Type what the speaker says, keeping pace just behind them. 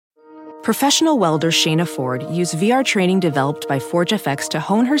Professional welder Shayna Ford used VR training developed by ForgeFX to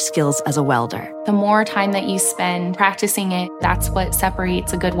hone her skills as a welder. The more time that you spend practicing it, that's what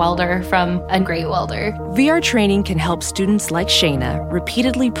separates a good welder from a great welder. VR training can help students like Shayna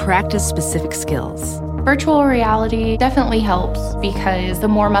repeatedly practice specific skills. Virtual reality definitely helps because the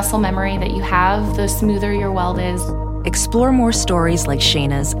more muscle memory that you have, the smoother your weld is. Explore more stories like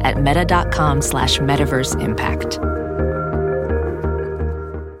Shayna's at meta.com/metaverseimpact.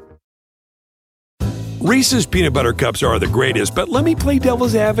 Reese's peanut butter cups are the greatest, but let me play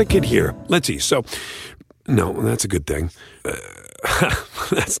devil's advocate here. Let's see. So, no, that's a good thing.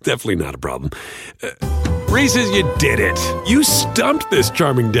 That's definitely not a problem. Reese's, you did it. You stumped this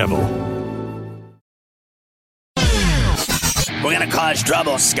charming devil. We're going to cause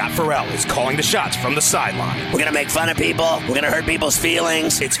trouble. Scott Farrell is calling the shots from the sideline. We're going to make fun of people. We're going to hurt people's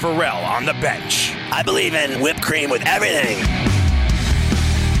feelings. It's Farrell on the bench. I believe in whipped cream with everything.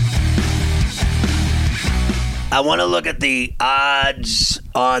 I want to look at the odds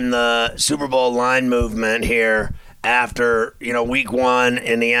on the Super Bowl line movement here after, week one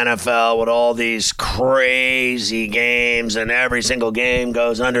in the NFL with all these crazy games, and every single game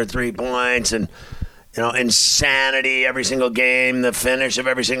goes under 3 points, and, insanity every single game. The finish of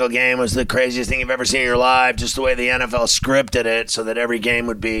every single game was the craziest thing you've ever seen in your life, just the way the NFL scripted it so that every game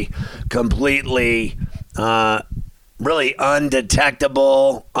would be completely really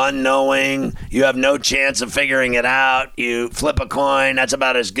undetectable, unknowing. You have no chance of figuring it out. You flip a coin. That's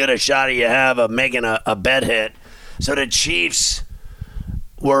about as good a shot as you have of making a bet hit. So the Chiefs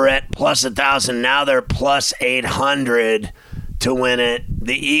were at plus 1,000. Now they're plus 800 to win it.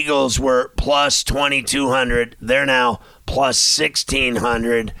 The Eagles were plus 2,200. They're now plus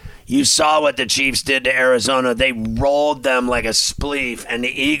 1,600. You saw what the Chiefs did to Arizona. They rolled them like a spleef, and the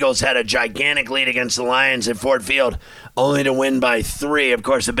Eagles had a gigantic lead against the Lions at Ford Field, only to win by 3. Of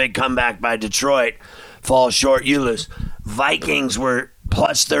course, a big comeback by Detroit. Falls short, you lose. Vikings were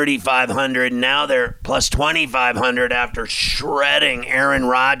plus 3,500. Now they're plus 2,500 after shredding Aaron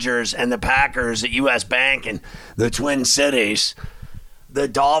Rodgers and the Packers at U.S. Bank and the Twin Cities. The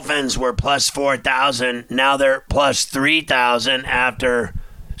Dolphins were plus 4,000. Now they're plus 3,000 after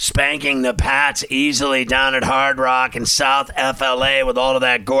spanking the Pats easily down at Hard Rock and South FLA with all of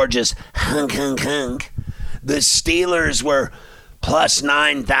that gorgeous hunk, hunk, hunk. The Steelers were plus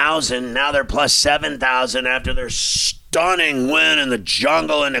 9,000. Now they're plus 7,000 after their stunning win in the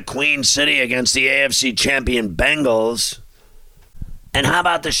jungle in the Queen City against the AFC champion Bengals. And how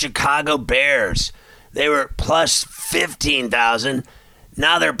about the Chicago Bears? They were plus 15,000.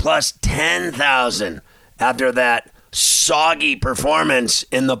 Now they're plus 10,000 after that soggy performance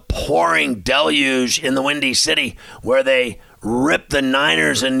in the pouring deluge in the Windy City where they ripped the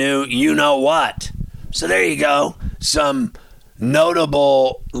Niners a new you-know-what. So there you go. Some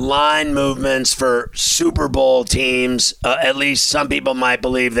notable line movements for Super Bowl teams. At least some people might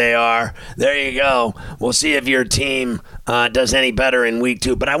believe they are. There you go. We'll see if your team does any better in week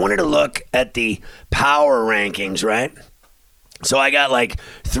 2. But I wanted to look at the power rankings, right? So I got like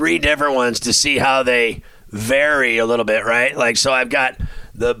 3 different ones to see how they vary a little bit, right? So I've got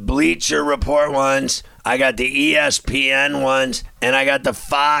the Bleacher Report ones, I got the ESPN ones, and I got the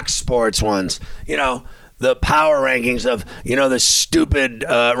Fox Sports ones. The power rankings of, the stupid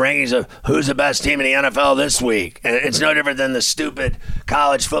rankings of who's the best team in the NFL this week. And it's no different than the stupid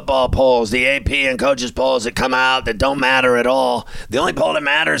college football polls, the AP and coaches polls that come out that don't matter at all. The only poll that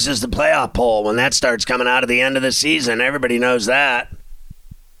matters is the playoff poll when that starts coming out at the end of the season. Everybody knows that.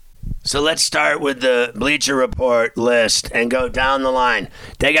 So let's start with the Bleacher Report list and go down the line.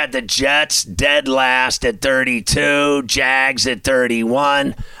 They got the Jets dead last at 32, Jags at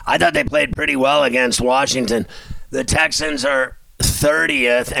 31. I thought they played pretty well against Washington. The Texans are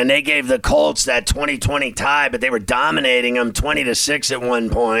 30th, and they gave the Colts that 20-20 tie, but they were dominating them 20-6 at one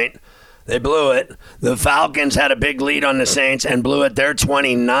point. They blew it. The Falcons had a big lead on the Saints and blew it. They're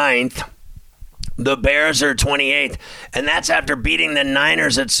 29th. The Bears are 28th, and that's after beating the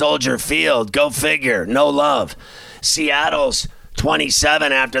Niners at Soldier Field. Go figure. No love. Seattle's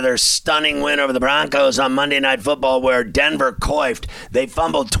 27 after their stunning win over the Broncos on Monday Night Football where Denver coifed. They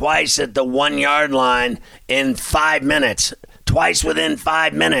fumbled twice at the 1-yard line in 5 minutes. Twice within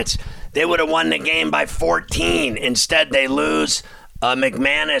 5 minutes. They would have won the game by 14. Instead, they lose.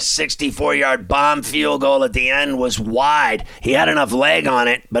 McManus' 64-yard bomb field goal at the end was wide. He had enough leg on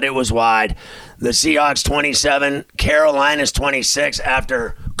it, but it was wide. The Seahawks 27, Carolina's 26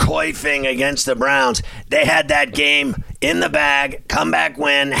 after coifing against the Browns. They had that game in the bag, comeback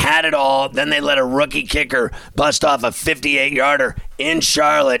win, had it all. Then they let a rookie kicker bust off a 58-yarder in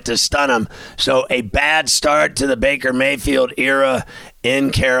Charlotte to stun them. So a bad start to the Baker Mayfield era.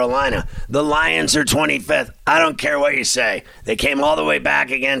 in Carolina. The Lions are 25th. I don't care what you say. They came all the way back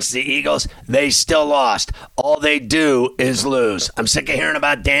against the Eagles. They still lost. All they do is lose. I'm sick of hearing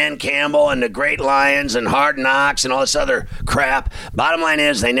about Dan Campbell and the Great Lions and Hard Knocks and all this other crap. Bottom line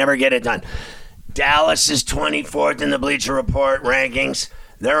is they never get it done. Dallas is 24th in the Bleacher Report rankings.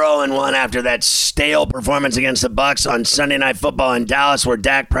 They're 0-1 after that stale performance against the Bucs on Sunday Night Football in Dallas where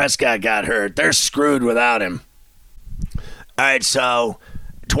Dak Prescott got hurt. They're screwed without him. All right, so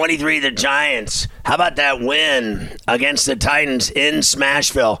 23, the Giants. How about that win against the Titans in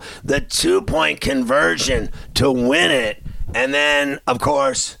Smashville? The 2-point conversion to win it. And then, of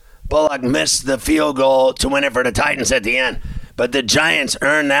course, Bullock missed the field goal to win it for the Titans at the end. But the Giants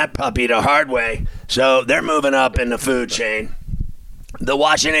earned that puppy the hard way, so they're moving up in the food chain. The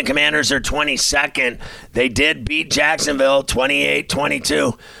Washington Commanders are 22nd. They did beat Jacksonville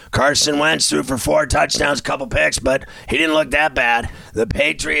 28-22. Carson Wentz threw for 4 touchdowns, a couple picks, but he didn't look that bad. The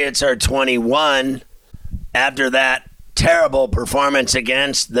Patriots are 21 after that terrible performance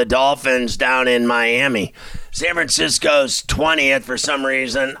against the Dolphins down in Miami. San Francisco's 20th for some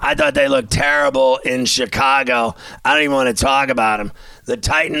reason. I thought they looked terrible in Chicago. I don't even want to talk about them. The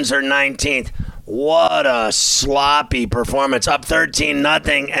Titans are 19th. What a sloppy performance. Up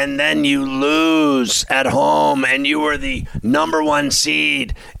 13-0, and then you lose at home, and you were the number 1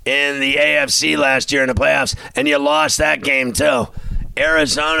 seed in the AFC last year in the playoffs, and you lost that game too.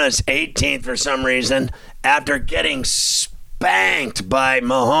 Arizona's 18th for some reason after getting spanked by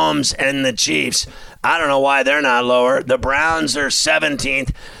Mahomes and the Chiefs. I don't know why they're not lower. The Browns are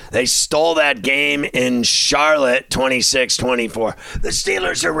 17th. They stole that game in Charlotte, 26-24. The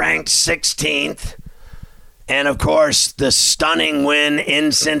Steelers are ranked 16th. And, of course, the stunning win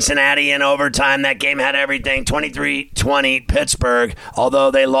in Cincinnati in overtime. That game had everything, 23-20 Pittsburgh, although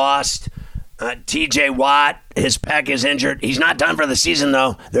they lost. TJ Watt, his pec is injured. He's not done for the season,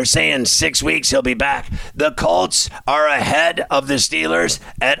 though. They're saying 6 weeks he'll be back. The Colts are ahead of the Steelers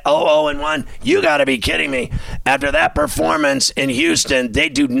at 0-1. You got to be kidding me. After that performance in Houston, they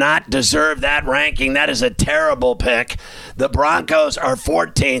do not deserve that ranking. That is a terrible pick. The Broncos are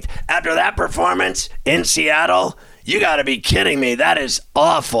 14th. After that performance in Seattle, you got to be kidding me. That is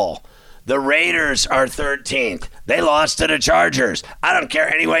awful. The Raiders are 13th. They lost to the Chargers. I don't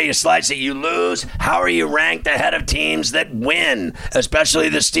care any way you slice it. You lose. How are you ranked ahead of teams that win, especially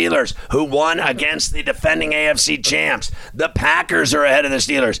the Steelers, who won against the defending AFC champs? The Packers are ahead of the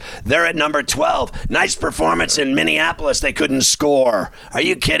Steelers. They're at number 12. Nice performance in Minneapolis. They couldn't score. Are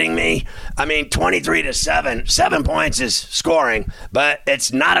you kidding me? I mean, 23-7. 7 points is scoring, but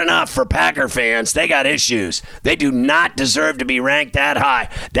it's not enough for Packer fans. They got issues. They do not deserve to be ranked that high.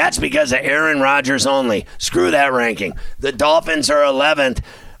 That's because of Aaron Rodgers only. Screw that ranking. The Dolphins are 11th.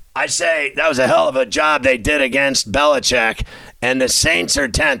 I say that was a hell of a job they did against Belichick. And the Saints are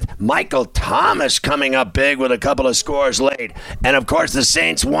 10th. Michael Thomas coming up big with a couple of scores late. And, of course, the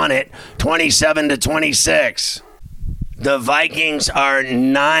Saints won it 27-26. The Vikings are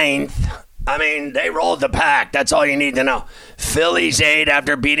 9th. I mean, they rolled the pack. That's all you need to know. Philly's 8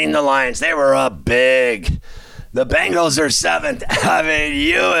 after beating the Lions. They were up big. The Bengals are 7th. I mean,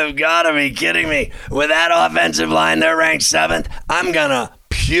 you have got to be kidding me. With that offensive line, they're ranked 7th. I'm going to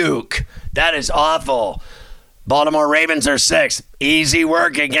puke. That is awful. Baltimore Ravens are 6th. Easy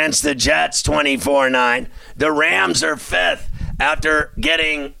work against the Jets, 24-9. The Rams are 5th after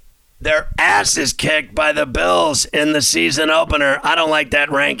getting their asses kicked by the Bills in the season opener. I don't like that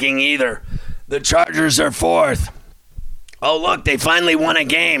ranking either. The Chargers are 4th. Oh, look, they finally won a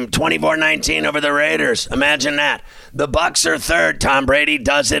game, 24-19 over the Raiders. Imagine that. The Bucs are 3rd. Tom Brady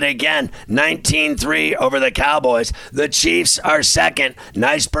does it again, 19-3 over the Cowboys. The Chiefs are 2nd.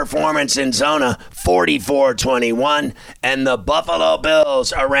 Nice performance in Zona, 44-21. And the Buffalo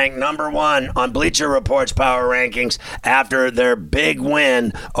Bills are ranked number 1 on Bleacher Report's power rankings after their big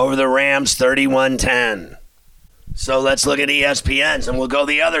win over the Rams, 31-10. So let's look at ESPN's, and we'll go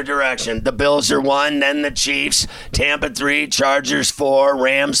the other direction. The Bills are 1, then the Chiefs. Tampa 3, Chargers 4,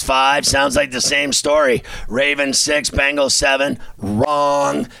 Rams 5. Sounds like the same story. Ravens 6, Bengals 7.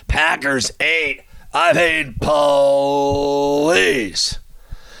 Wrong. Packers 8. I mean, police.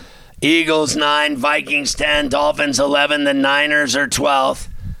 Eagles 9, Vikings 10, Dolphins 11. The Niners are 12th.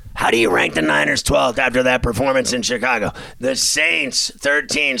 How do you rank the Niners 12th after that performance in Chicago? The Saints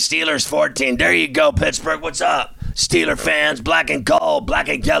 13, Steelers 14. There you go, Pittsburgh. What's up? Steeler fans, black and gold, black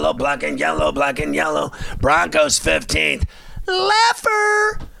and yellow, black and yellow, black and yellow. Broncos 15th.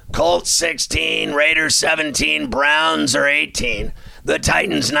 Leffer. Colts 16, Raiders 17, Browns are 18. The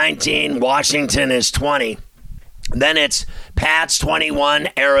Titans 19, Washington is 20. Then it's Pats 21,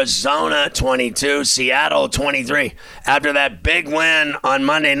 Arizona 22, Seattle 23. After that big win on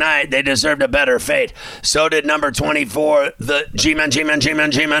Monday night, they deserved a better fate. So did number 24, the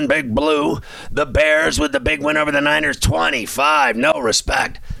G-Men, Big Blue. The Bears with the big win over the Niners, 25. No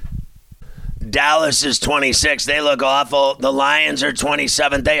respect. Dallas is 26. They look awful. The Lions are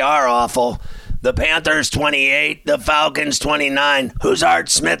 27. They are awful. The Panthers 28, the Falcons 29. Who's Art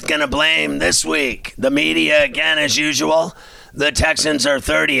Smith going to blame this week? The media again as usual. The Texans are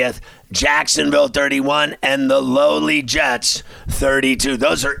 30th, Jacksonville 31, and the lowly Jets 32.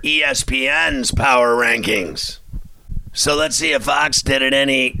 Those are ESPN's power rankings. So let's see if Fox did it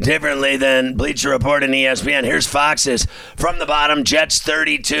any differently than Bleacher Report and ESPN. Here's Fox's. From the bottom, Jets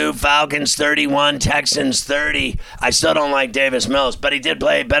 32, Falcons 31, Texans 30. I still don't like Davis Mills, but he did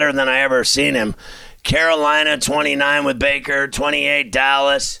play better than I ever seen him. Carolina 29 with Baker, 28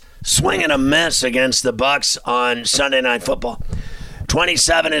 Dallas. Swing and a miss against the Bucs on Sunday Night Football.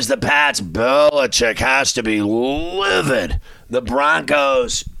 27 is the Pats. Belichick has to be livid. The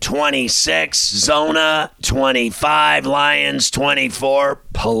Broncos 26, Zona 25, Lions 24,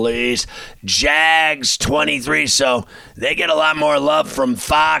 Police, Jags 23. So they get a lot more love from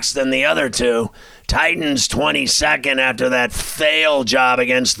Fox than the other two. Titans 22nd after that fail job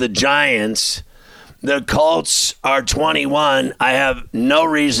against the Giants. The Colts are 21. I have no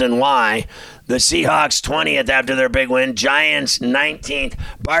reason why. The Seahawks 20th after their big win. Giants 19th.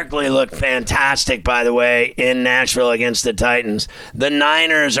 Barkley looked fantastic, by the way, in Nashville against the Titans. The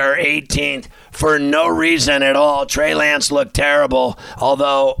Niners are 18th for no reason at all. Trey Lance looked terrible,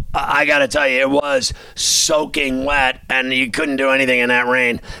 although I got to tell you, it was soaking wet, and you couldn't do anything in that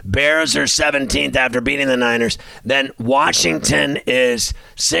rain. Bears are 17th after beating the Niners. Then Washington is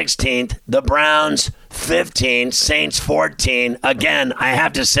 16th. The Browns 15, Saints 14. Again, I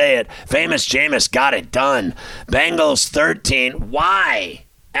have to say it. Famous Jameis got it done. Bengals 13. Why?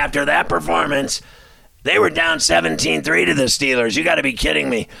 After that performance, they were down 17-3 to the Steelers. You got to be kidding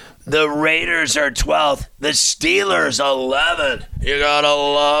me. The Raiders are 12th. The Steelers 11th. You got to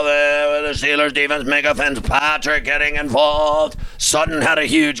love it with the Steelers defense. Mega Fitzpatrick getting involved. Sutton had a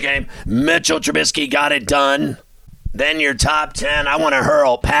huge game. Mitchell Trubisky got it done. Then your top 10, I want to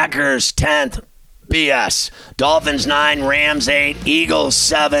hurl. Packers 10th. BS. Dolphins 9, Rams 8, Eagles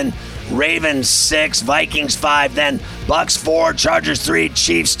 7, Ravens 6, Vikings 5, then Bucks 4, Chargers 3,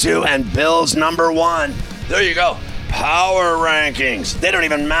 Chiefs 2, and Bills number 1. There you go. Power rankings. They don't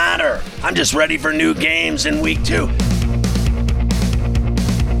even matter. I'm just ready for new games in week 2.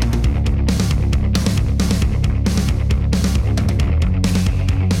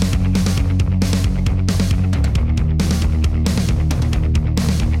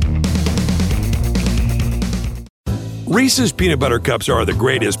 Reese's Peanut Butter Cups are the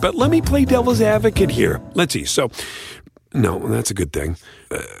greatest, but let me play devil's advocate here. Let's see. So, no, that's a good thing.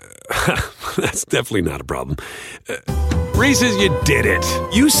 That's definitely not a problem. Reese's, you did it.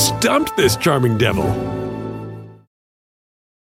 You stumped this charming devil.